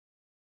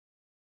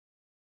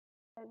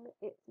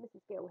It's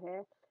Mrs. Gill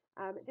here.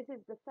 This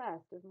is the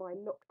first of my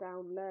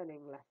lockdown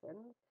learning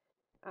lessons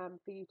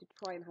for you to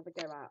try and have a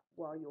go at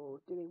while you're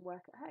doing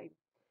work at home.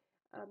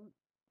 Um,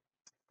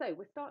 so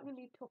we're starting a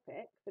new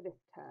topic for this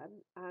term,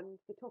 and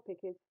the topic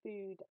is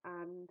food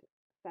and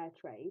fair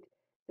trade.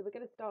 So we're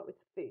going to start with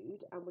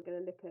food, and we're going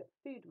to look at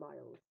food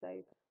miles.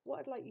 So what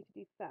I'd like you to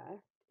do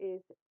first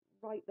is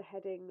write the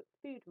heading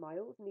food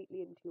miles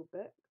neatly into your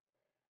book.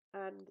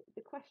 And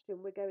the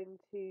question we're going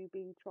to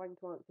be trying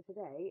to answer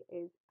today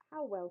is,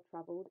 how well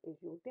travelled is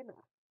your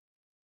dinner?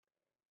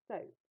 So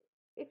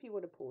if you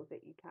want to pause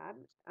it, you can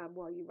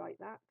while you write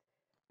that.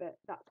 But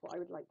that's what I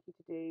would like you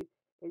to do,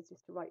 is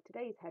just to write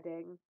today's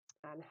heading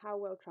and how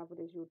well travelled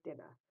is your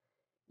dinner.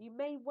 You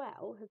may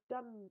well have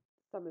done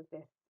some of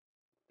this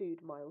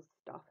food miles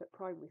stuff at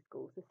primary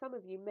school, so some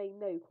of you may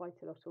know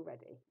quite a lot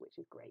already, which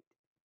is great.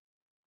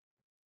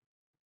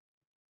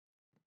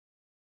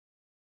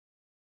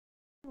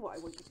 What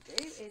I want you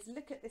to do is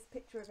look at this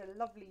picture of a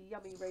lovely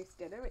yummy roast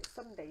dinner. It's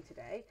Sunday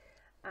today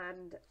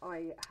and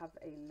I have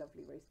a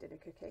lovely roast dinner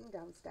cooking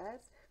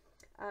downstairs.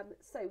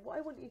 So what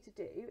I want you to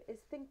do is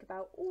think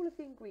about all of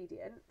the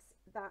ingredients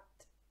that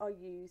are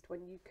used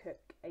when you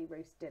cook a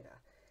roast dinner.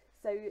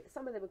 So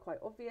some of them are quite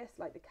obvious,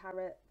 like the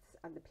carrots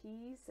and the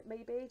peas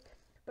maybe,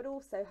 but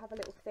also have a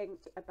little think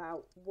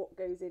about what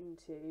goes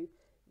into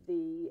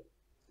the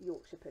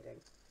Yorkshire pudding,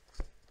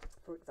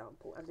 for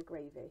example, and the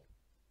gravy.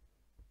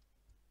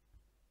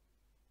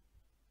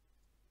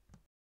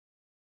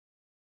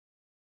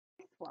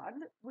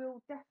 One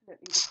will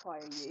definitely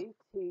require you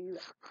to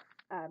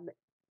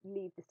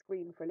leave the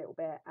screen for a little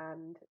bit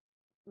and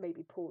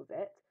maybe pause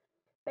it.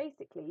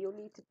 Basically, you'll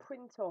need to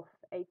print off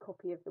a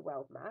copy of the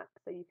world map.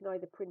 So you can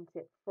either print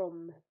it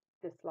from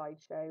the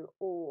slideshow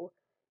or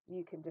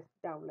you can just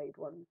download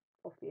one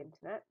off the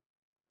internet.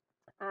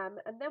 And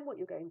then what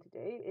you're going to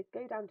do is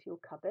go down to your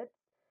cupboards.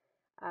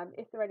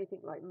 If they're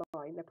anything like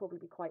mine, they'll probably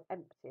be quite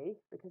empty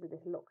because of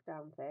this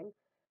lockdown thing.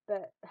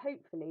 But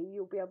hopefully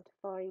you'll be able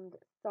to find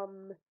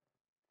some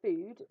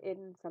food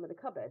in some of the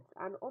cupboards,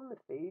 and on the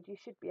food you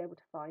should be able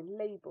to find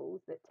labels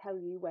that tell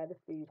you where the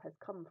food has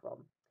come from.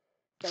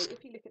 So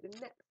if you look at the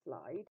next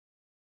slide,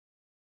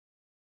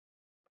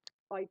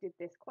 I did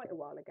this quite a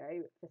while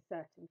ago for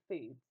certain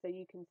foods. So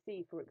you can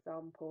see, for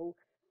example,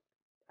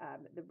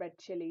 the red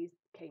chilies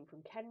came from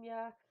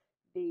Kenya,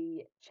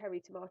 the cherry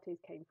tomatoes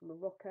came from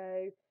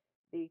Morocco,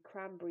 the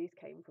cranberries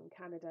came from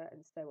Canada,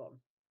 and so on.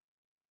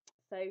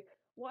 So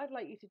what I'd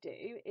like you to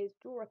do is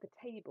draw up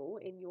a table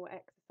in your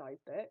exercise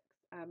books.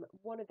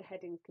 One of the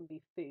headings can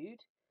be food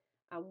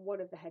and one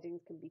of the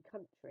headings can be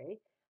country,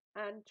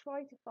 and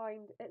try to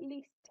find at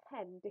least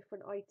 10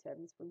 different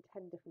items from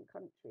 10 different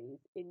countries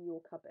in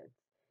your cupboards.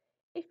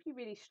 If you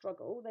really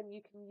struggle, then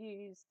you can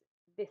use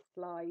this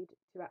slide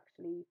to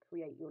actually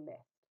create your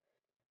list.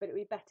 But it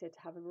would be better to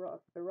have a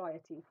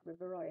variety from a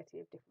variety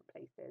of different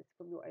places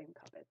from your own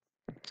cupboards.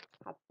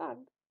 Have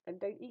fun and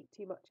don't eat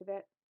too much of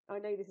it. I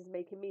know this is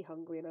making me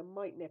hungry and I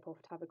might nip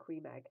off to have a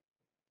cream egg.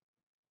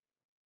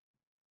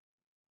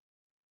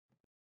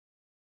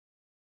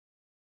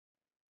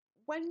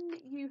 When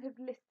you have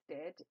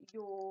listed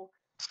your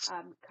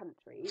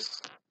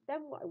countries,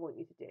 then what I want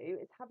you to do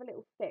is have a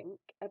little think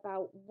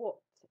about what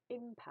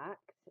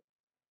impact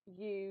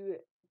you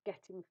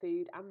getting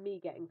food and me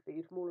getting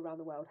food from all around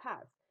the world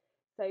has.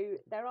 So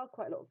there are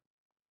quite a lot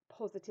of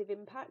positive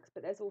impacts,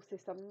 but there's also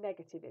some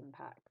negative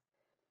impacts.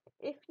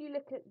 If you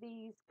look at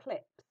these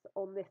clips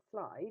on this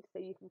slide, so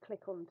you can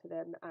click onto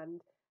them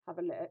and have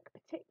a look,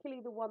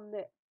 particularly the one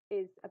that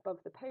is above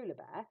the polar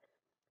bear,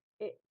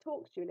 it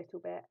talks to you a little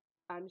bit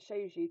and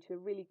shows you to a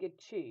really good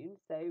tune.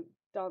 So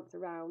dance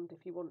around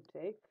if you want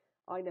to.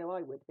 I know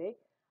I would be.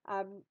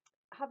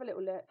 Have a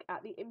little look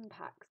at the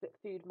impacts that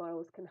food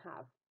miles can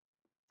have.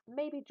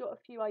 Maybe jot a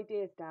few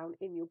ideas down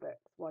in your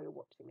books while you're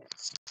watching it.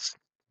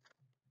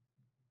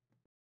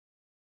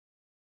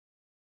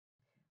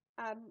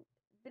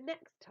 The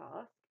next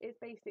task is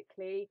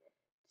basically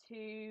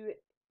to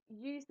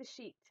use the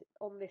sheet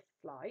on this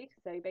slide.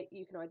 So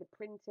you can either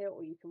print it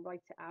or you can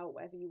write it out,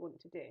 whatever you want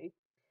to do.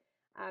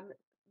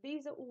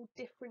 These are all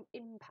different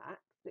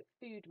impacts that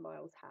food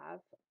miles have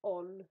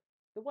on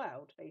the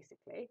world,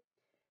 basically.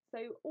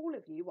 So all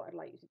of you, what I'd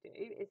like you to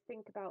do is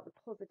think about the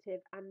positive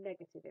and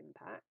negative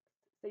impacts.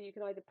 So you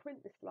can either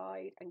print the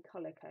slide and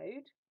colour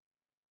code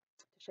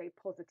to show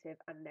positive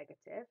and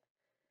negative,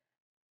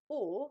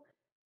 or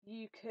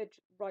you could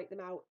write them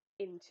out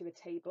into a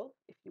table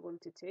if you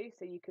wanted to.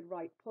 So you could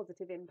write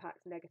positive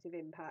impacts, negative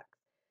impacts,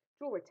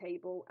 draw a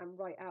table and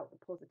write out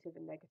the positive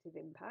and negative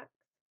impacts.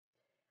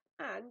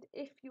 And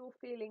if you're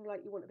feeling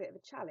like you want a bit of a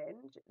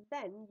challenge,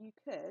 then you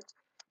could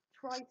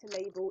try to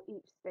label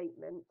each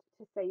statement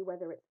to say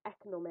whether it's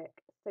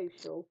economic,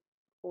 social,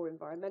 or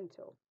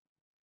environmental.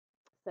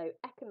 So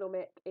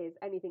economic is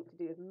anything to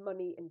do with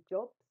money and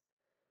jobs.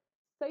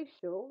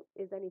 Social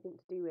is anything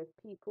to do with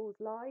people's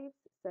lives,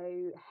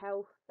 so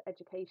health,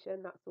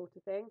 education, that sort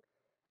of thing.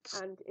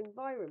 And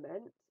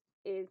environment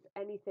is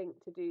anything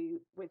to do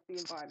with the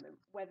environment,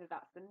 whether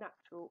that's the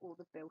natural or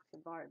the built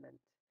environment.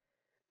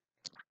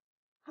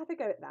 have a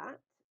go at that.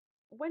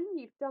 When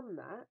you've done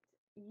that,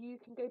 you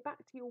can go back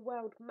to your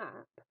world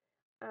map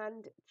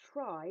and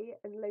try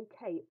and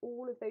locate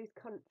all of those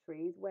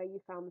countries where you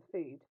found the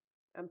food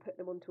and put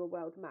them onto a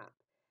world map.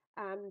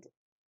 And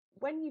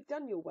when you've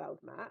done your world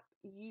map,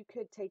 you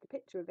could take a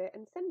picture of it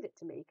and send it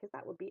to me because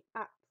that would be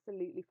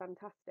absolutely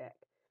fantastic.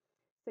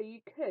 So you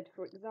could,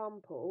 for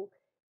example,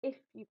 if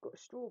you've got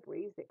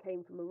strawberries that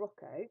came from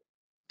Morocco,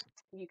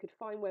 you could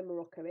find where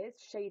Morocco is,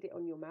 shade it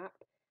on your map,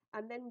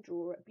 and then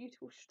draw a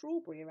beautiful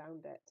strawberry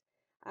around it.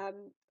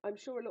 I'm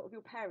sure a lot of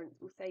your parents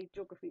will say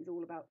geography is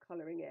all about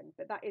colouring in,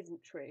 but that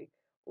isn't true.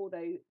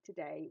 Although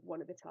today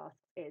one of the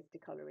tasks is to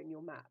colour in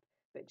your map,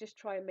 but just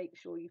try and make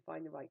sure you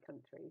find the right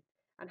countries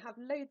and have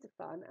loads of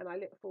fun. And I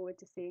look forward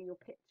to seeing your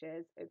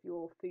pictures of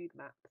your food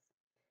maps.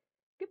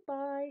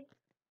 Goodbye.